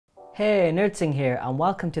Hey, Nerdsing here, and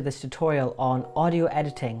welcome to this tutorial on audio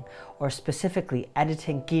editing, or specifically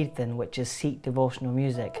editing Keertan, which is Sikh devotional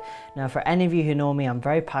music. Now, for any of you who know me, I'm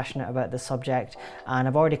very passionate about this subject, and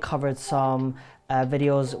I've already covered some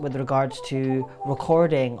videos with regards to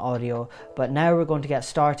recording audio, but now we're going to get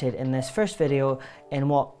started in this first video in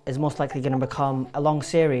what is most likely going to become a long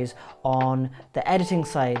series on the editing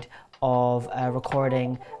side of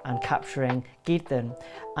recording and capturing Keertan.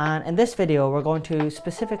 And in this video we're going to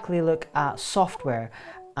specifically look at software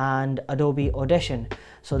and Adobe Audition.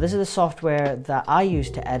 So this is the software that I use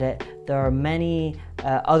to edit. There are many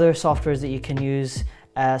other softwares that you can use,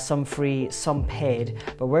 some free, some paid,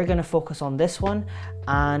 but we're going to focus on this one,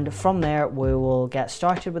 and from there we will get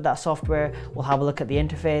started with that software. We'll have a look at the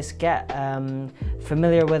interface, get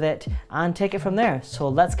familiar with it, and take it from there. So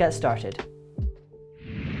let's get started.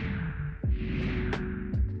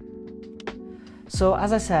 So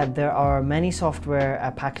as I said, there are many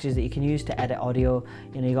software packages that you can use to edit audio.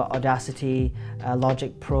 You got Audacity,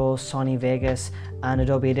 Logic Pro, Sony Vegas, and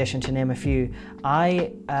Adobe Audition, to name a few.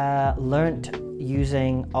 I learnt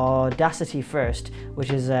using Audacity first,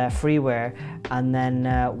 which is freeware, and then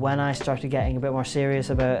when I started getting a bit more serious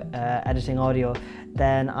about editing audio,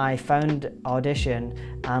 then I found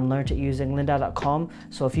Audition and learnt it using lynda.com.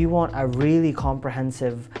 So if you want a really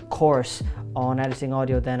comprehensive course on editing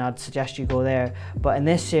audio, then I'd suggest you go there. But in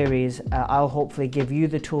this series, I'll hopefully give you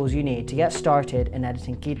the tools you need to get started in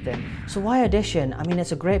editing Keertan. So why Audition? I mean,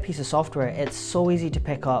 it's a great piece of software. It's so easy to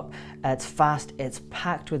pick up, it's fast, it's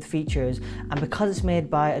packed with features, and because it's made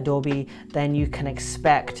by Adobe, then you can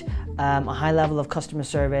expect a high level of customer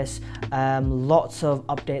service, lots of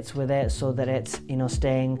updates with it, so that it's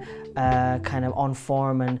staying kind of on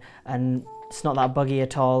form, and it's not that buggy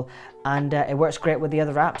at all, and it works great with the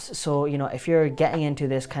other apps. So if you're getting into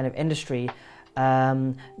this kind of industry,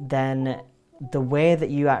 then the way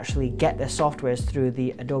that you actually get this software is through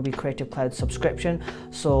the Adobe Creative Cloud subscription.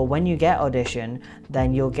 So when you get Audition,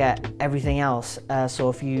 then you'll get everything else. So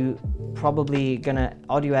if you probably gonna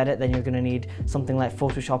audio edit, then you're gonna need something like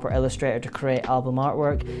Photoshop or Illustrator to create album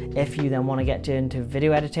artwork. If you then want to get into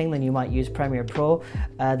video editing, then you might use Premiere Pro.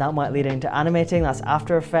 That might lead into animating, that's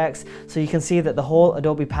After Effects. So you can see that the whole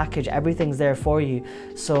Adobe package, everything's there for you.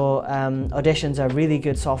 So Audition's a really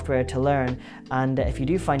good software to learn, and if you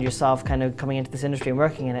do find yourself kind of coming into this industry and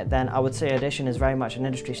working in it, then I would say Audition is very much an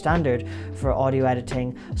industry standard for audio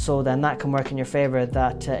editing. So then that can work in your favor,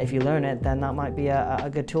 that if you learn it, then that might be a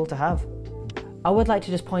good tool to have. I would like to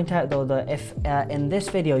just point out though that if in this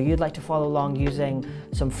video you'd like to follow along using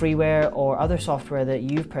some freeware or other software that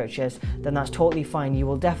you've purchased, then that's totally fine. You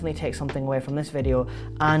will definitely take something away from this video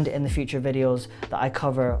and in the future videos that I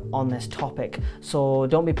cover on this topic. So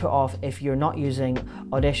don't be put off if you're not using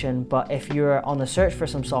Audition, but if you're on the search for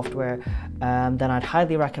some software, then I'd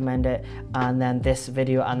highly recommend it, and then this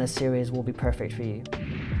video and this series will be perfect for you.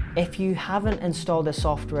 If you haven't installed this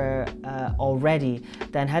software already,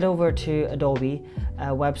 then head over to Adobe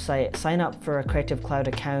website, sign up for a Creative Cloud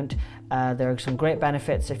account. There are some great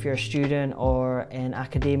benefits if you're a student or in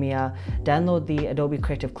academia. Download the Adobe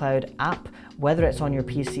Creative Cloud app, whether it's on your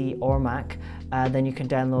PC or Mac, then you can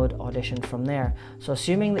download Audition from there. So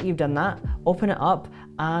assuming that you've done that, open it up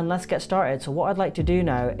and let's get started. So what I'd like to do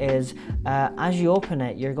now is, as you open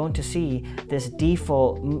it, you're going to see this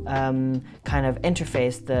default kind of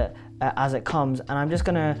interface that as it comes, and I'm just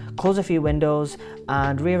going to close a few windows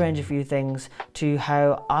and rearrange a few things to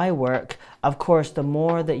how I work. Of course, the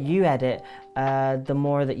more that you edit, the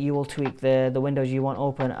more that you will tweak the windows you want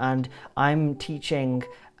open, and I'm teaching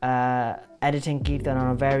editing Keertan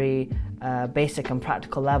on a very basic and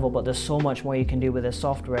practical level, but there's so much more you can do with this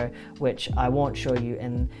software, which I won't show you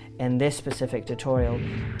in this specific tutorial.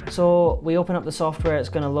 So we open up the software, it's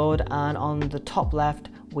going to load, and on the top left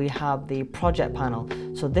we have the project panel.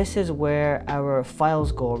 So this is where our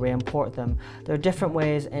files go, we import them. There are different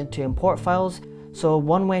ways to import files. So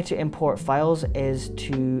one way to import files is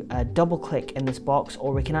to double click in this box,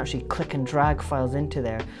 or we can actually click and drag files into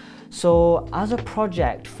there. So as a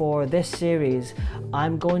project for this series,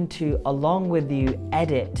 I'm going to, along with you,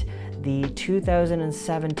 edit the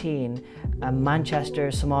 2017 Manchester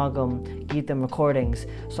Samagam Keertan recordings.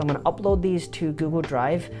 So I'm going to upload these to Google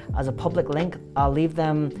Drive as a public link. I'll leave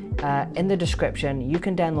them in the description. You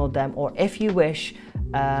can download them, or if you wish,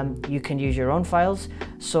 you can use your own files.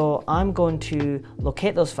 So I'm going to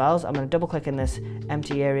locate those files. I'm going to double click in this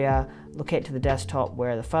empty area, locate to the desktop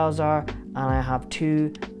where the files are, and I have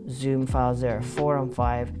two Zoom files there, 4 and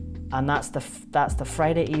 5, and that's the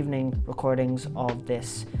Friday evening recordings of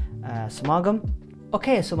this Samagam.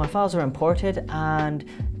 Okay, so my files are imported, and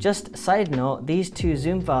just side note, these two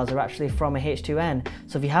Zoom files are actually from a H2N.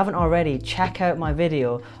 So if you haven't already, check out my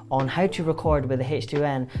video on how to record with a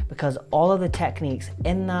H2N, because all of the techniques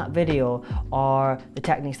in that video are the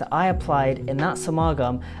techniques that I applied in that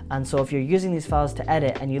Samagam. And so if you're using these files to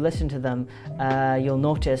edit and you listen to them, you'll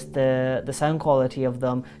notice the sound quality of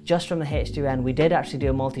them just from the H2N. We did actually do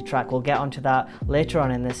a multi-track. We'll get onto that later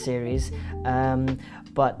on in this series.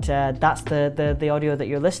 But that's the audio that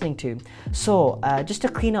you're listening to. So just to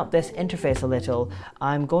clean up this interface a little,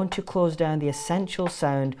 I'm going to close down the essential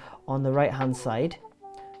sound on the right hand side.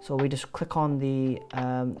 So we just click on the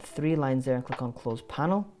three lines there and click on close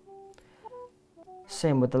panel.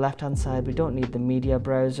 Same with the left hand side, we don't need the media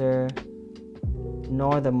browser,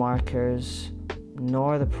 nor the markers,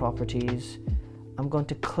 nor the properties. I'm going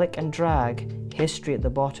to click and drag history at the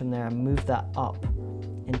bottom there and move that up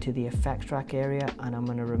into the effect track area, and I'm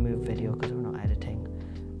going to remove video because we're not editing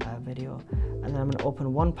video. And then I'm going to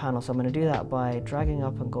open one panel, so I'm going to do that by dragging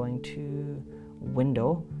up and going to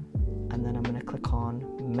window, and then I'm going to click on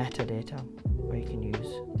metadata, where you can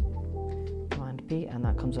use Command P, and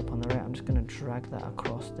that comes up on the right. I'm just going to drag that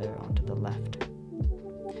across there onto the left.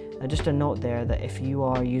 Now just a note there that if you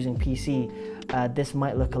are using PC, this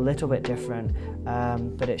might look a little bit different,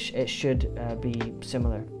 but it should be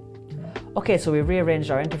similar. Okay, so we've rearranged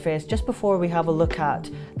our interface. Just before we have a look at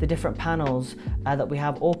the different panels that we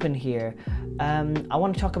have open here, I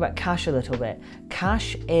want to talk about cache a little bit.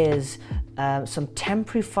 Cache is some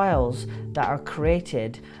temporary files that are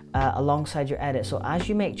created alongside your edit. So as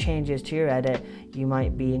you make changes to your edit, you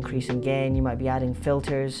might be increasing gain, you might be adding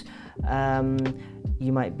filters,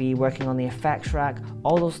 you might be working on the effects rack.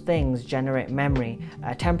 All those things generate memory,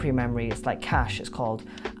 temporary memory. It's like cache, it's called,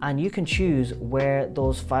 and you can choose where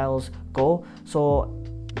those files go. So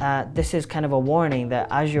this is kind of a warning that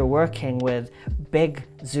as you're working with big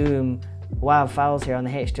Zoom WAV files here on the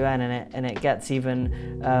H2N, and it gets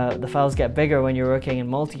even the files get bigger when you're working in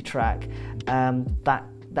multi-track,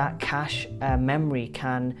 that cache memory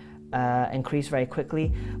can increase very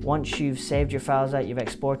quickly. Once you've saved your files out, you've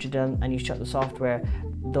exported them, and you shut the software,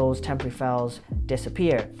 those temporary files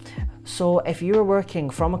disappear. So if you're working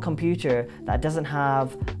from a computer that doesn't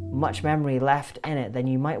have much memory left in it, then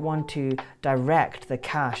you might want to direct the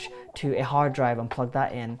cache to a hard drive and plug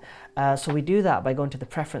that in. So we do that by going to the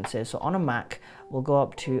preferences. So on a Mac, we'll go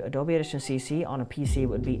up to Adobe Audition CC. On a PC, it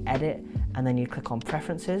would be Edit, and then you click on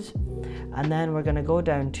Preferences, and then we're going to go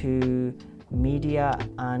down to Media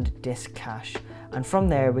and Disk Cache, and from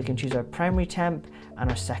there we can choose our primary temp and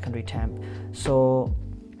our secondary temp. So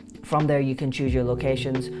from there you can choose your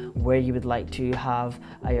locations where you would like to have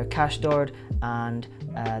your cache stored, and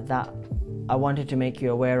that I wanted to make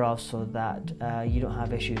you aware of so that you don't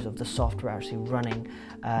have issues of the software actually running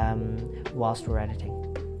whilst we're editing.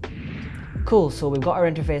 Cool, so we've got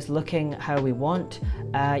our interface looking how we want.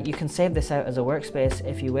 You can save this out as a workspace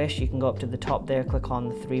if you wish. You can go up to the top there, click on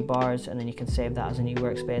the three bars, and then you can save that as a new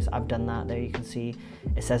workspace. I've done that. There you can see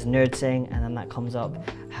it says NerdSing, and then that comes up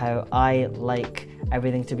how I like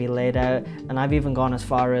everything to be laid out. And I've even gone as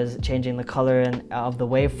far as changing the color of the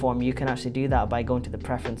waveform. You can actually do that by going to the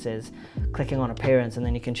preferences, clicking on appearance, and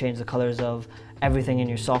then you can change the colors of everything in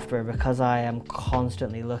your software. Because I am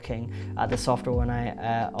constantly looking at the software when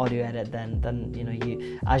I audio edit, then you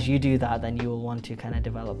know, as you do that, then you will want to kind of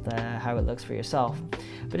develop how it looks for yourself.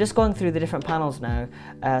 But just going through the different panels now,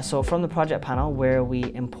 so from the project panel where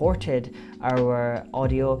we imported our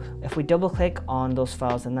audio, if we double click on those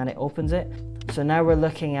files and then it opens it. So now we're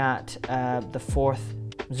looking at the fourth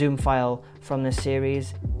Zoom file from this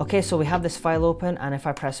series. Okay, so we have this file open, and if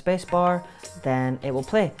I press spacebar, then it will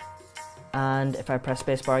play. And if I press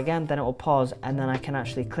spacebar again, then it will pause, and then I can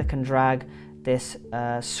actually click and drag this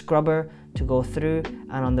scrubber to go through,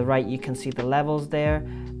 and on the right you can see the levels there,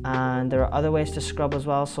 and there are other ways to scrub as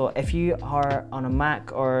well. So if you are on a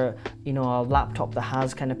Mac or you know, a laptop that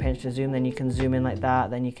has kind of pinch to zoom, then you can zoom in like that.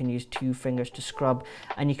 Then you can use two fingers to scrub,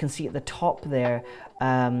 and you can see at the top there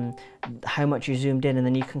how much you zoomed in, and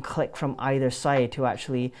then you can click from either side to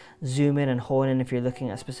actually zoom in and hone in if you're looking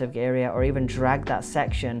at a specific area, or even drag that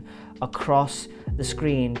section across the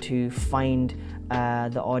screen to find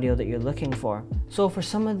the audio that you're looking for. So for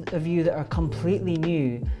some of you that are completely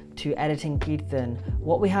new to editing Keertan,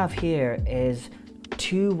 what we have here is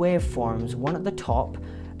two waveforms, one at the top,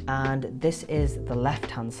 and this is the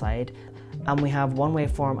left hand side, and we have one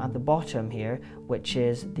waveform at the bottom here, which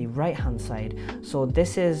is the right hand side. So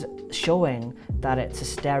this is showing that it's a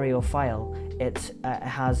stereo file. It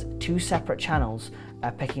has two separate channels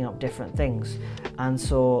picking up different things, and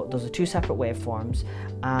so those are two separate waveforms.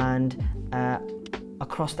 And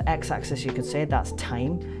across the x-axis, you could say that's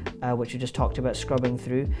time, which we just talked about scrubbing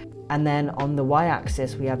through. And then on the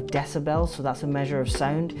y-axis we have decibels, so that's a measure of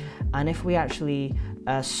sound. And if we actually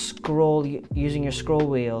scroll using your scroll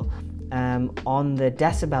wheel on the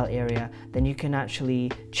decibel area, then you can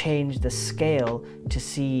actually change the scale to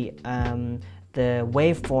see the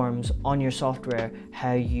waveforms on your software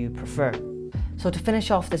how you prefer. So to finish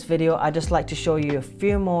off this video, I'd just like to show you a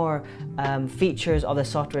few more features of the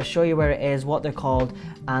software, show you where it is, what they're called,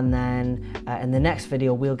 and then in the next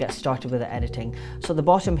video we'll get started with the editing. So at the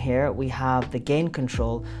bottom here we have the gain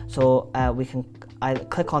control, so I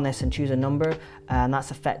click on this and choose a number, and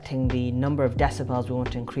that's affecting the number of decibels we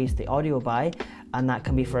want to increase the audio by, and that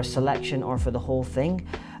can be for a selection or for the whole thing.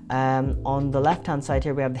 On the left hand side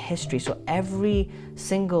here we have the history, so every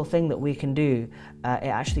single thing that we can do, it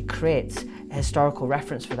actually creates a historical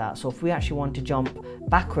reference for that. So if we actually want to jump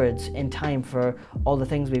backwards in time for all the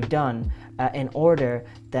things we've done in order,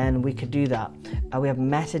 then we could do that. We have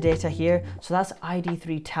metadata here, so that's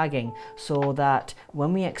ID3 tagging, so that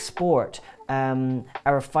when we export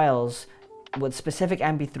our files with specific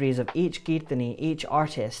MP3s of each Keertani, each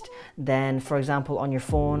artist, then for example on your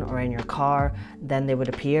phone or in your car, then they would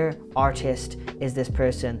appear. Artist is this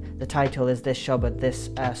person, the title is this Shabbat, this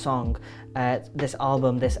song, this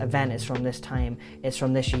album, this event is from this time, it's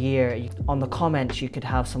from this year. On the comments you could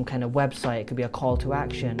have some kind of website, it could be a call to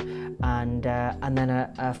action, and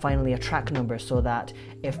then finally a track number, so that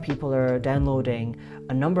if people are downloading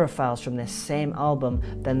a number of files from this same album,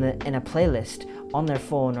 then in a playlist on their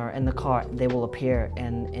phone or in the car, they will appear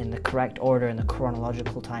in the correct order, in the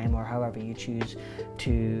chronological time, or however you choose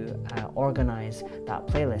to organize that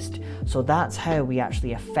playlist. So that's how we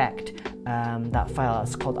actually affect that file.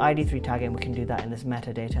 It's called ID3 tagging. We can do that in this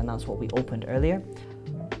metadata, and that's what we opened earlier.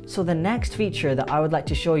 So the next feature that I would like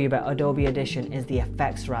to show you about Adobe Audition is the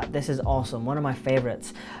effects rack. This is awesome, one of my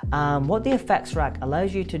favorites. What the effects rack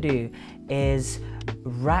allows you to do is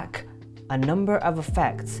rack a number of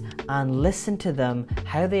effects and listen to them,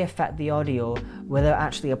 how they affect the audio without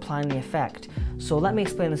actually applying the effect. So let me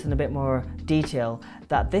explain this in a bit more detail,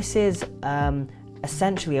 that this is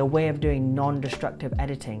essentially a way of doing non-destructive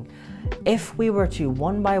editing. If we were to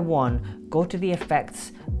one by one go to the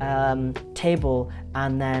effects table,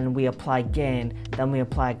 and then we apply gain, then we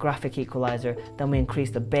apply graphic equalizer, then we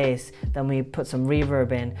increase the bass, then we put some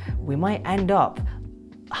reverb in, we might end up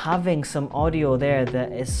having some audio there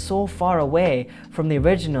that is so far away from the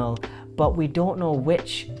original, but we don't know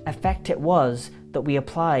which effect it was that we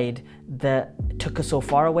applied that took us so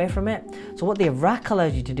far away from it. So what the rack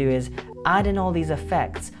allows you to do is add in all these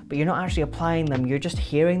effects, but you're not actually applying them, you're just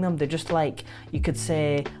hearing them. They're just like, you could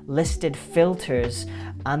say, listed filters,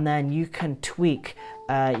 and then you can tweak,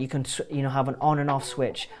 you can have an on and off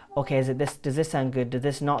switch. Okay, is it this, does this sound good, does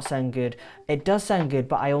this not sound good? It does sound good,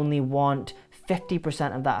 but I only want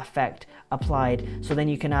 50% of that effect applied. So then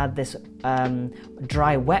you can add this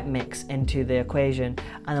dry wet mix into the equation,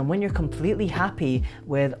 and then when you're completely happy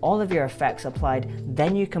with all of your effects applied,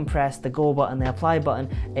 then you can press the go button, the apply button.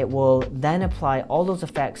 It will then apply all those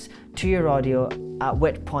effects to your audio, at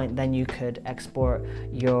which point then you could export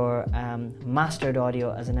your mastered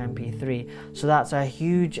audio as an MP3. So that's a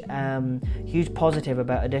huge positive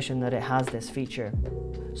about Audition, that it has this feature.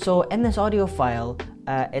 So in this audio file,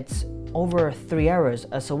 it's over 3 hours.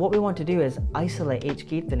 So what we want to do is isolate each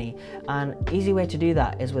Keertani, and easy way to do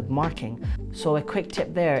that is with marking. So a quick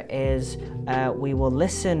tip there is we will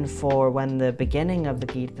listen for when the beginning of the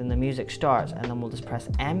Keertan, the music starts, and then we'll just press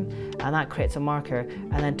M, and that creates a marker,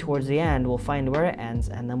 and then towards the end we'll find where it ends,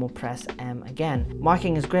 and then we'll press M again.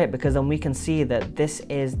 Marking is great because then we can see that this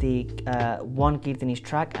is the one Keertani's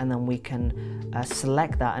track, and then we can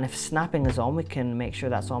select that, and if snapping is on, we can make sure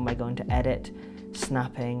that's on by going to Edit,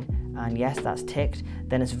 Snapping, and yes, that's ticked.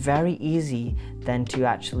 Then it's very easy then to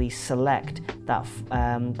actually select that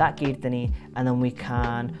Keertani, and then we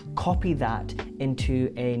can copy that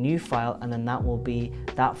into a new file, and then that will be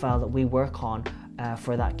that file that we work on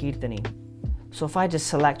for that Keertani. So if I just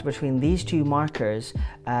select between these two markers,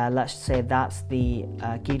 let's say that's the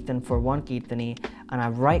Keertan for one Keertani, and I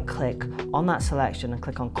right click on that selection and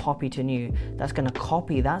click on copy to new, that's going to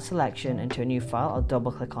copy that selection into a new file. I'll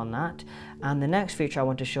double click on that. And the next feature I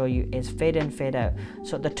want to show you is fade in, fade out.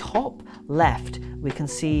 So at the top left, we can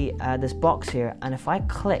see this box here, and if I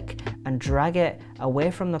click and drag it away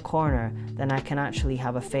from the corner, then I can actually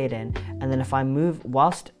have a fade in. And then if I move,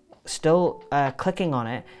 whilst still clicking on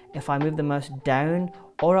it, if I move the mouse down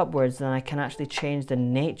or upwards, then I can actually change the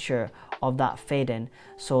nature of that fade in.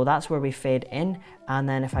 So that's where we fade in, And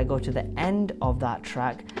then if I go to the end of that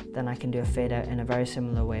track, then I can do a fade out in a very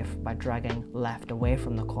similar way by dragging left away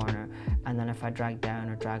from the corner. And then if I drag down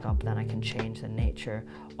or drag up, then I can change the nature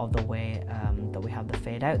of the way that we have the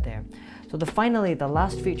fade out there. So finally, the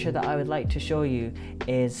last feature that I would like to show you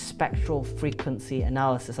is spectral frequency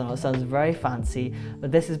analysis. I know it sounds very fancy, but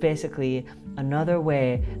this is basically another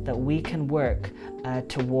way that we can work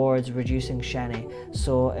towards reducing shanay.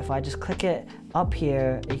 So if I just click it up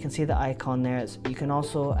here, you can see the icon there. You can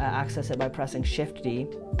also access it by pressing Shift D.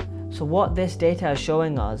 So what this data is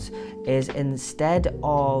showing us is, instead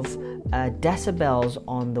of decibels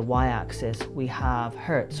on the y-axis, we have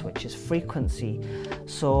hertz, which is frequency.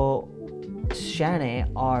 So shanay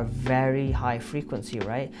are very high frequency,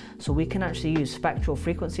 right? So we can actually use spectral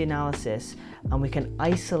frequency analysis, and we can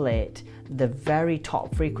isolate the very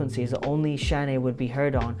top frequencies that only shanay would be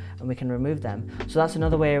heard on, and we can remove them. So that's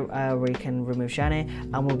another way where you can remove shanay,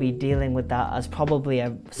 and we'll be dealing with that as probably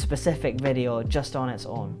a specific video just on its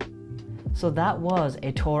own. So that was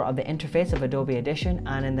a tour of the interface of Adobe Audition,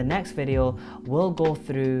 and in the next video we'll go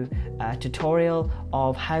through a tutorial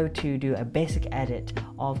of how to do a basic edit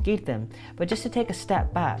of Keertan. But just to take a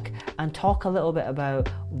step back and talk a little bit about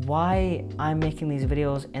why I'm making these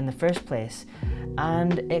videos in the first place.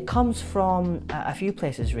 And it comes from a few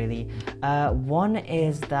places really. One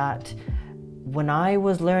is that when I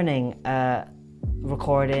was learning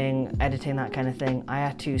recording, editing, that kind of thing, I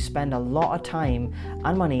had to spend a lot of time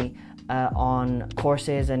and money on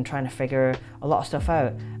courses and trying to figure a lot of stuff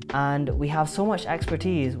out. And we have so much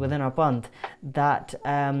expertise within our Panth that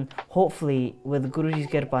hopefully with Guruji's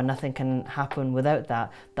Kirpa nothing can happen without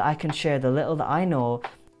that I can share the little that I know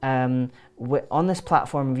on this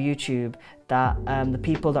platform of YouTube, that the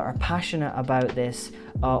people that are passionate about this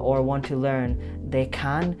or want to learn, they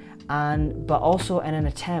can. But also in an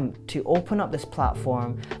attempt to open up this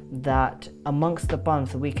platform that amongst the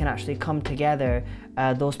Panth we can actually come together,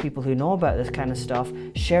 those people who know about this kind of stuff,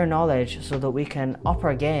 share knowledge so that we can up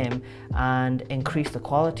our game and increase the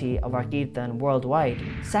quality of our Keertan worldwide.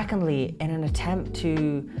 Secondly, in an attempt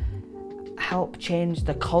to help change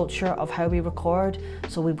the culture of how we record.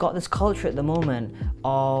 So we've got this culture at the moment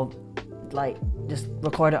of like, just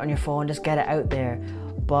record it on your phone, just get it out there.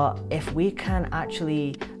 But if we can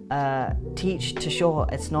actually teach to show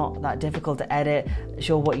it's not that difficult to edit,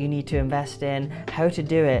 show what you need to invest in, how to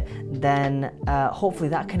do it, then hopefully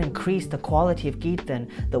that can increase the quality of Keertan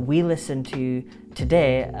that we listen to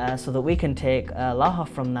today, so that we can take laha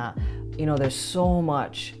from that. You know, there's so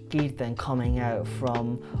much Keertan coming out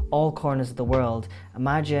from all corners of the world.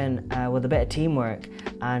 Imagine with a bit of teamwork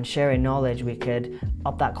and sharing knowledge, we could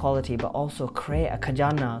up that quality, but also create a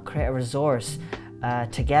khajana, create a resource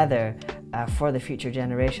together for the future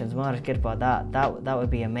generations. That would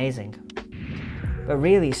be amazing. But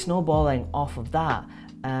really, snowballing off of that,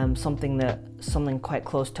 something quite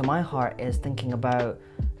close to my heart is thinking about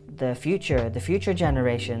the future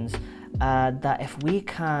generations. That if we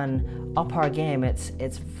can up our game, it's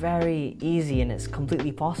very easy and it's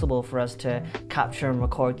completely possible for us to capture and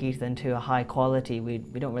record Keertan to a high quality. We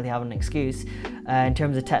don't really have an excuse in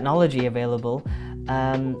terms of technology available.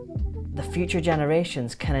 The future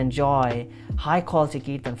generations can enjoy high quality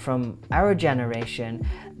Keertan from our generation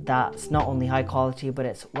that's not only high quality, but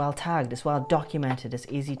it's well tagged, it's well documented, it's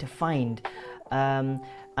easy to find.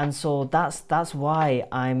 And so that's why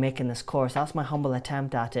I'm making this course. That's my humble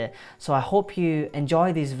attempt at it. So I hope you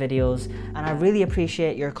enjoy these videos, and I really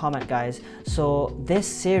appreciate your comment, guys. So this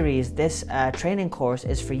series, this training course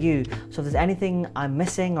is for you. So if there's anything I'm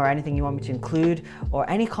missing or anything you want me to include or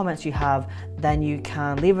any comments you have, then you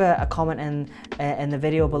can leave a comment in the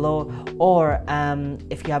video below, or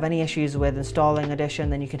if you have any issues with installing Audition,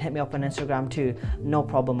 then you can hit me up on Instagram too. No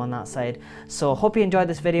problem on that side. So hope you enjoyed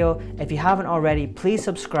this video. If you haven't already, please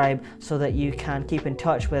subscribe so that you can keep in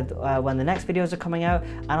touch with when the next videos are coming out,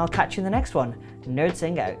 and I'll catch you in the next one. Nerd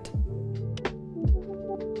Sing out.